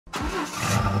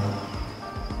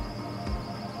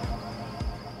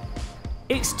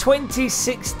It's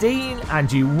 2016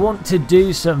 and you want to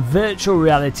do some virtual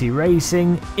reality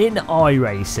racing in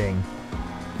iRacing.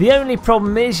 The only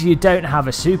problem is you don't have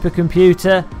a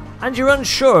supercomputer and you're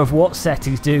unsure of what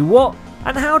settings do what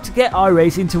and how to get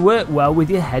iRacing to work well with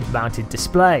your head-mounted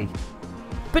display.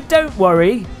 But don't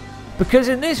worry, because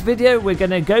in this video we're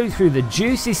going to go through the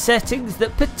juicy settings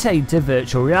that pertain to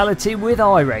virtual reality with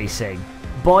iRacing.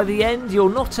 By the end you'll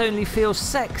not only feel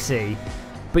sexy,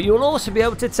 but you'll also be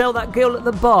able to tell that girl at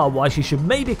the bar why she should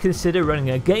maybe consider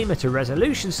running a game at a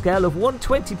resolution scale of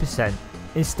 120%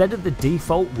 instead of the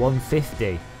default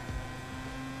 150.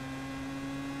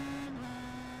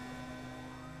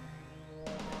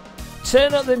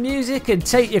 Turn up the music and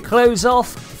take your clothes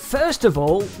off. First of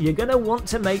all, you're going to want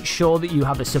to make sure that you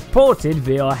have a supported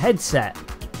VR headset.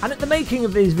 And at the making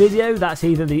of this video, that's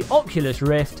either the Oculus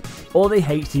Rift or the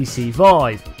HTC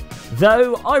Vive.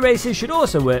 Though iRacing should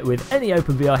also work with any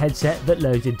OpenVR headset that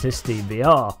loads into Steam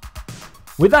VR.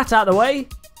 With that out of the way,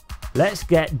 let's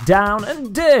get down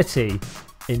and dirty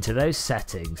into those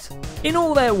settings. In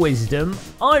all their wisdom,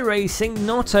 iRacing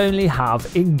not only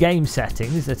have in-game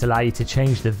settings that allow you to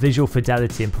change the visual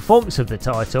fidelity and performance of the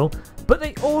title, but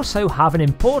they also have an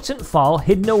important file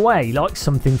hidden away like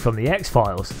something from the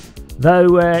X-Files,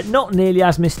 though not nearly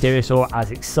as mysterious or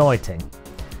as exciting.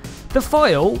 The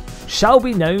file shall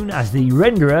be known as the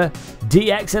renderer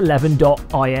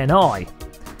dx11.ini.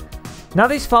 Now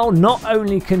this file not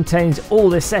only contains all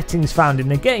the settings found in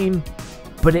the game,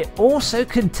 but it also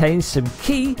contains some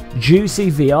key juicy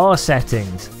VR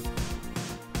settings.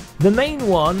 The main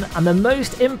one and the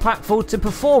most impactful to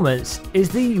performance is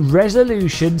the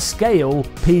resolution scale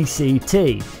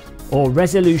PCT, or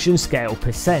resolution scale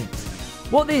percent.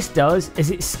 What this does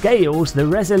is it scales the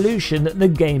resolution that the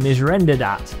game is rendered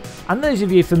at. And those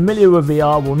of you familiar with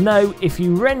VR will know if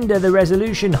you render the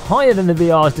resolution higher than the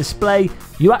VR's display,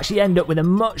 you actually end up with a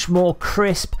much more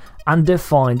crisp and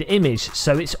defined image.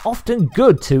 So it's often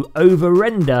good to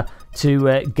over-render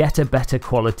to get a better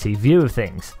quality view of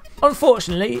things.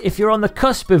 Unfortunately, if you're on the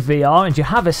cusp of VR and you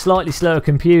have a slightly slower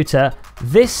computer,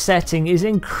 this setting is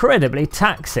incredibly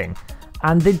taxing.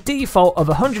 And the default of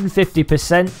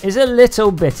 150% is a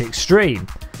little bit extreme.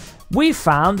 We've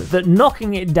found that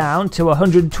knocking it down to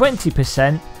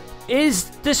 120% is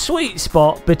the sweet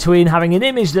spot between having an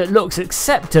image that looks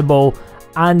acceptable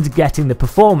and getting the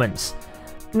performance.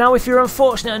 Now if you're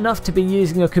unfortunate enough to be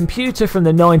using a computer from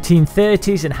the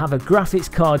 1930s and have a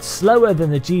graphics card slower than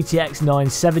the GTX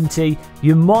 970,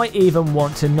 you might even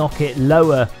want to knock it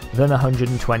lower than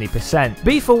 120%.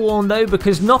 Be forewarned though,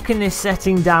 because knocking this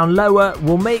setting down lower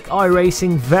will make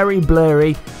iRacing very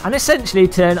blurry and essentially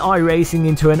turn iRacing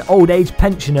into an old age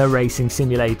pensioner racing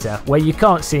simulator where you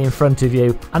can't see in front of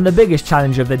you and the biggest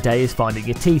challenge of the day is finding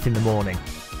your teeth in the morning.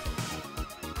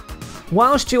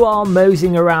 Whilst you are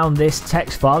moseying around this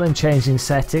text file and changing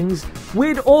settings,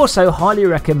 we'd also highly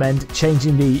recommend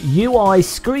changing the UI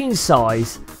screen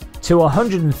size to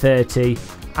 130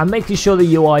 and making sure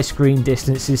the UI screen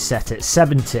distance is set at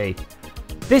 70.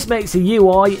 This makes the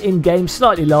UI in-game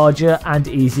slightly larger and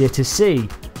easier to see.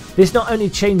 This not only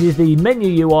changes the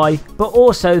menu UI, but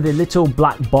also the little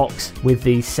black box with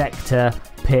the sector,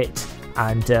 pit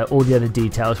and all the other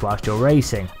details whilst you're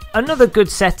racing. Another good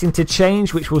setting to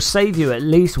change, which will save you at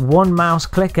least one mouse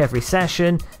click every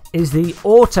session, is the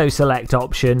auto select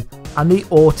option and the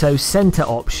auto center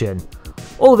option.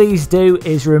 All these do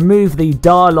is remove the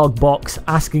dialog box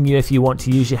asking you if you want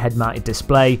to use your head mounted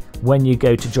display when you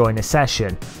go to join a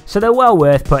session. So they're well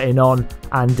worth putting on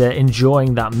and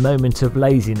enjoying that moment of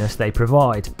laziness they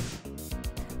provide.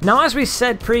 Now as we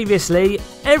said previously,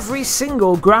 every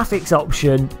single graphics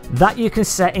option that you can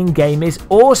set in game is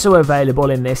also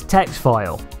available in this text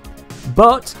file.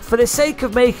 But for the sake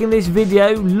of making this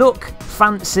video look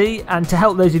fancy and to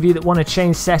help those of you that want to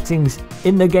change settings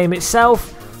in the game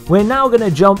itself, we're now going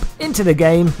to jump into the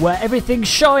game where everything's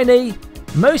shiny,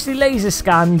 mostly laser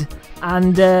scanned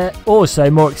and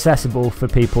also more accessible for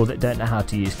people that don't know how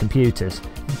to use computers.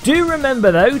 Do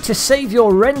remember though to save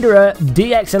your renderer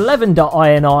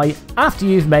dx11.ini after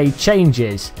you've made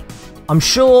changes. I'm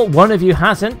sure one of you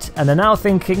hasn't and are now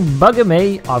thinking, bugger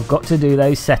me, I've got to do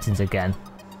those settings again.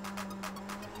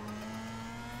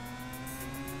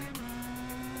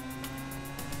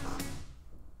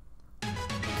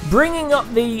 Bringing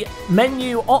up the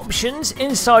menu options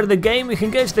inside of the game, we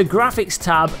can go to the graphics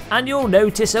tab and you'll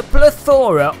notice a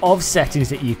plethora of settings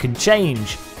that you can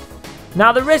change.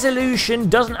 Now the resolution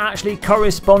doesn't actually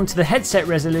correspond to the headset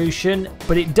resolution,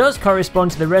 but it does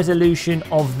correspond to the resolution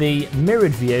of the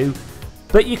mirrored view,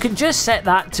 but you can just set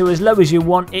that to as low as you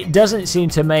want. It doesn't seem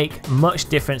to make much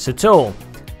difference at all.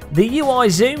 The UI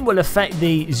zoom will affect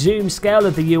the zoom scale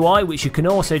of the UI, which you can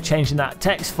also change in that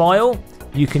text file.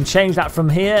 You can change that from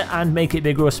here and make it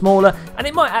bigger or smaller, and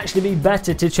it might actually be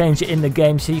better to change it in the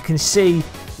game so you can see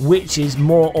which is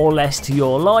more or less to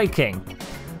your liking.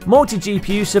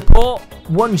 Multi-GPU support,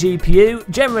 one GPU.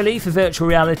 Generally for virtual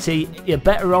reality you're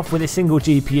better off with a single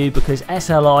GPU because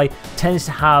SLI tends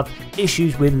to have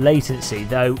issues with latency,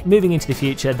 though moving into the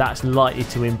future that's likely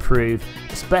to improve,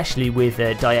 especially with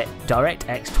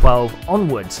DirectX 12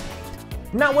 onwards.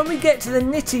 Now when we get to the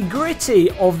nitty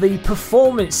gritty of the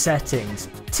performance settings,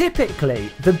 typically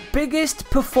the biggest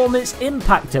performance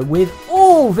impactor with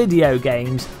all video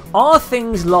games are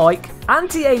things like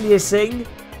anti-aliasing,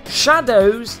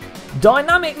 shadows,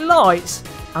 dynamic lights,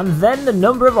 and then the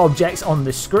number of objects on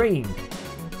the screen.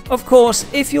 Of course,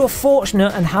 if you're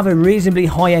fortunate and have a reasonably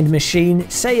high-end machine,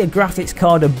 say a graphics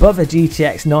card above a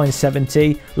GTX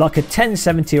 970, like a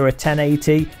 1070 or a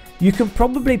 1080, you can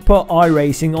probably put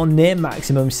iRacing on near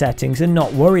maximum settings and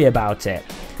not worry about it.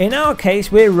 In our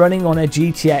case, we're running on a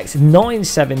GTX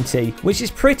 970, which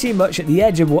is pretty much at the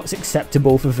edge of what's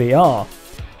acceptable for VR.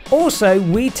 Also,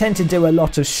 we tend to do a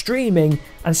lot of streaming,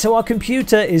 and so our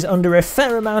computer is under a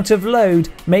fair amount of load,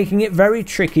 making it very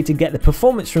tricky to get the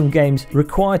performance from games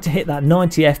required to hit that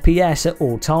 90 FPS at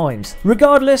all times.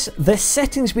 Regardless, the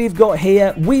settings we've got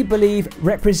here we believe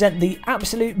represent the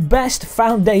absolute best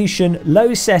foundation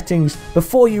low settings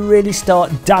before you really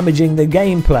start damaging the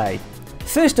gameplay.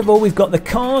 First of all, we've got the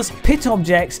cars, pit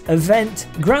objects, event,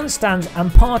 grandstands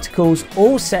and particles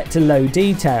all set to low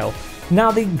detail. Now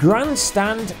the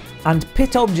grandstand and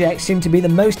pit objects seem to be the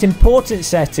most important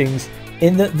settings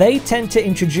in that they tend to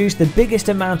introduce the biggest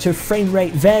amount of frame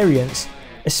rate variance,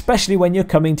 especially when you're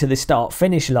coming to the start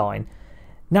finish line.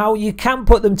 Now you can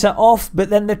put them to off, but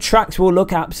then the tracks will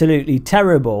look absolutely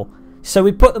terrible. So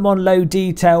we put them on low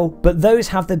detail, but those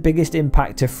have the biggest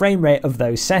impact to frame rate of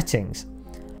those settings.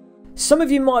 Some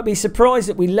of you might be surprised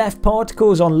that we left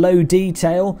particles on low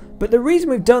detail, but the reason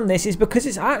we've done this is because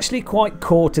it's actually quite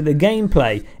core to the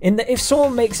gameplay, in that if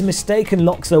someone makes a mistake and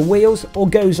locks their wheels or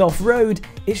goes off-road,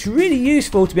 it's really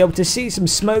useful to be able to see some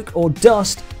smoke or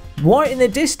dust right in the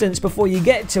distance before you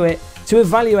get to it to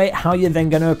evaluate how you're then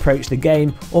going to approach the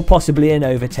game or possibly an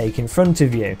overtake in front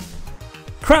of you.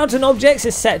 Crowds and objects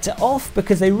are set to off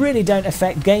because they really don't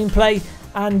affect gameplay,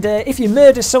 and if you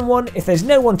murder someone, if there's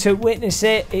no one to witness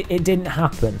it, it didn't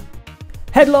happen.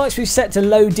 Headlights we've set to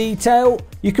low detail.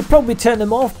 You could probably turn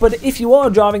them off, but if you are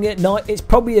driving at night, it's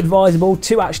probably advisable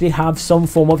to actually have some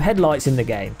form of headlights in the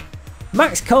game.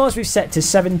 Max cars we've set to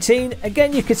 17.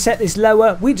 Again, you could set this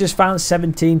lower. We just found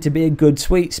 17 to be a good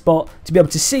sweet spot to be able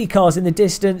to see cars in the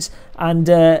distance and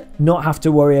not have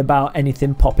to worry about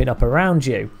anything popping up around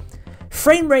you.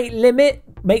 Frame rate limit,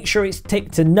 make sure it's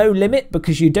ticked to no limit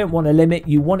because you don't want a limit.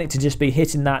 You want it to just be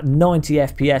hitting that 90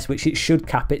 FPS, which it should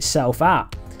cap itself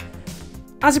at.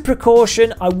 As a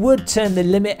precaution, I would turn the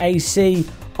limit AC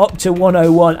up to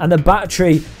 101 and the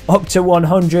battery up to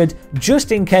 100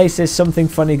 just in case there's something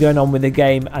funny going on with the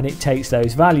game and it takes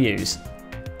those values.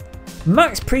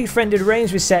 Max pre-rendered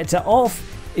range was set to off.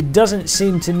 It doesn't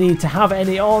seem to need to have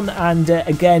any on, and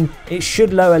again it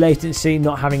should lower latency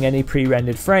not having any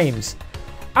pre-rendered frames.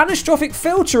 Anastrophic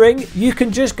filtering, you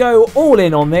can just go all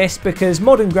in on this because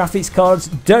modern graphics cards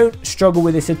don't struggle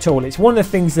with this at all. It's one of the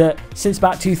things that since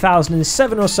about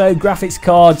 2007 or so graphics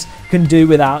cards can do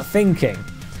without thinking.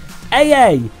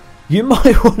 AA, you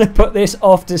might want to put this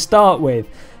off to start with.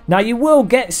 Now you will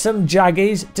get some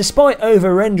jaggies despite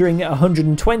over rendering at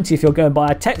 120 if you're going by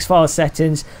our text file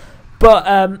settings,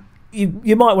 but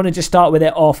you might want to just start with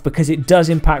it off because it does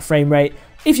impact frame rate.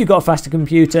 If you've got a faster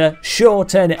computer, sure,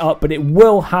 turn it up, but it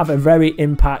will have a very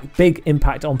big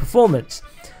impact on performance.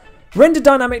 Render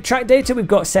dynamic track data we've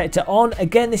got set to on.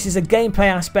 Again, this is a gameplay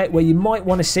aspect where you might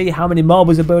want to see how many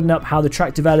marbles are building up, how the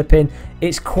track developing.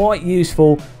 It's quite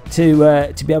useful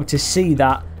to be able to see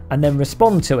that and then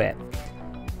respond to it.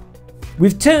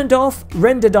 We've turned off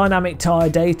render dynamic tire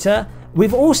data.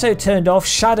 We've also turned off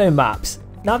shadow maps.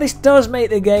 Now this does make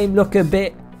the game look a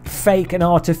bit fake and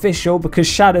artificial because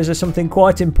shadows are something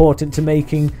quite important to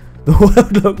making the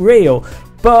world look real,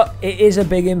 but it is a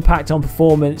big impact on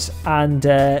performance and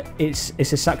it's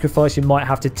a sacrifice you might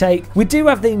have to take. We do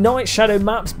have the night shadow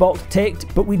maps box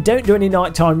ticked, but we don't do any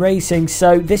nighttime racing,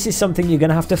 so this is something you're going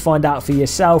to have to find out for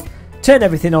yourself. Turn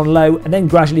everything on low and then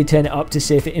gradually turn it up to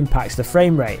see if it impacts the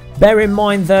frame rate. Bear in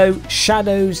mind though,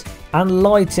 shadows and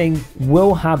lighting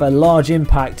will have a large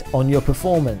impact on your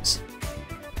performance.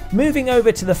 Moving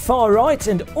over to the far right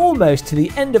and almost to the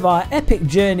end of our epic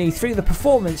journey through the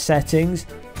performance settings,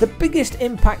 The biggest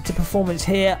impact to performance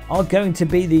here are going to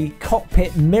be the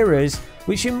cockpit mirrors,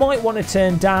 which you might want to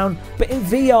turn down, but in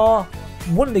VR,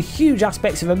 one of the huge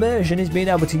aspects of immersion is being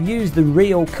able to use the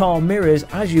real car mirrors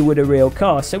as you would a real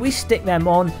car. So we stick them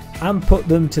on and put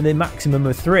them to the maximum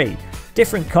of 3.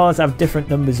 Different cars have different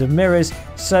numbers of mirrors,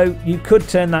 so you could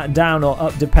turn that down or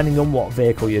up depending on what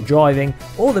vehicle you're driving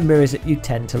or the mirrors that you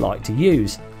tend to like to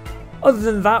use. Other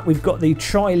than that, we've got the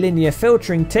tri-linear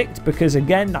filtering ticked because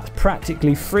again, that's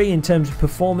practically free in terms of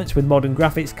performance with modern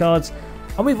graphics cards.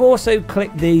 And we've also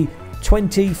clicked the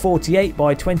 2048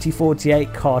 by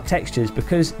 2048 car textures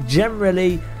because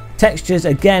generally textures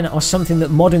again are something that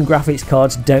modern graphics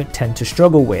cards don't tend to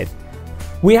struggle with.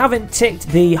 We haven't ticked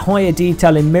the higher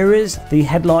detail in mirrors, the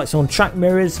headlights on track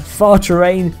mirrors, far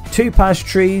terrain, 2-pass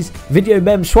trees, video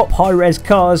mem swap high-res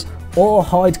cars or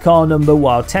hide car number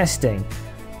while testing.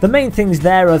 The main things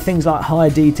there are things like higher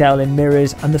detail in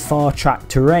mirrors and the far track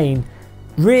terrain.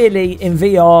 Really, in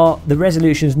VR, the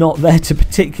resolution's not there to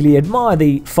particularly admire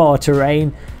the far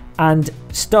terrain, and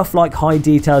stuff like high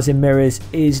details in mirrors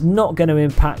is not going to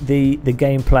impact the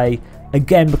gameplay,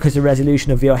 again because the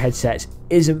resolution of VR headsets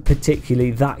isn't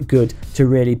particularly that good to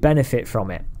really benefit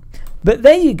from it. But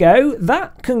there you go,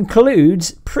 that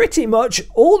concludes pretty much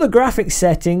all the graphics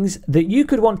settings that you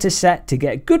could want to set to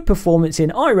get good performance in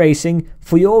iRacing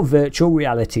for your virtual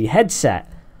reality headset.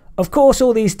 Of course,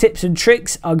 all these tips and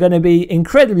tricks are going to be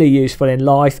incredibly useful in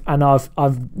life, and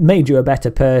I've made you a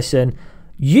better person.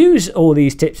 Use all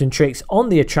these tips and tricks on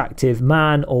the attractive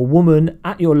man or woman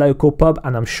at your local pub,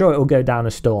 and I'm sure it will go down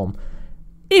a storm.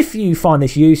 If you find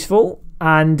this useful,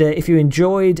 and if you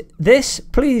enjoyed this,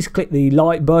 please click the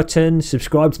like button,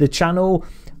 subscribe to the channel.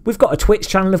 We've got a Twitch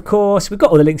channel, of course. We've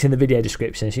got all the links in the video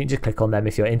description, so you can just click on them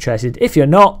if you're interested. If you're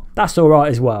not, that's all right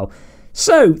as well.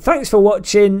 So, thanks for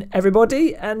watching,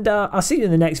 everybody, and I'll see you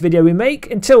in the next video we make.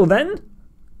 Until then,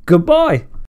 goodbye.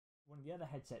 One of the other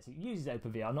headsets that uses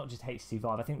OpenVR, not just HTC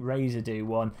Vive, I think Razer do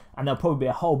one, and there'll probably be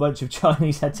a whole bunch of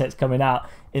Chinese headsets coming out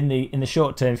in the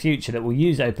short-term future that will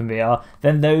use OpenVR.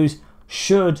 Then those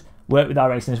should work with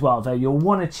iRacing as well, though you'll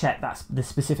want to check that's the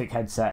specific headset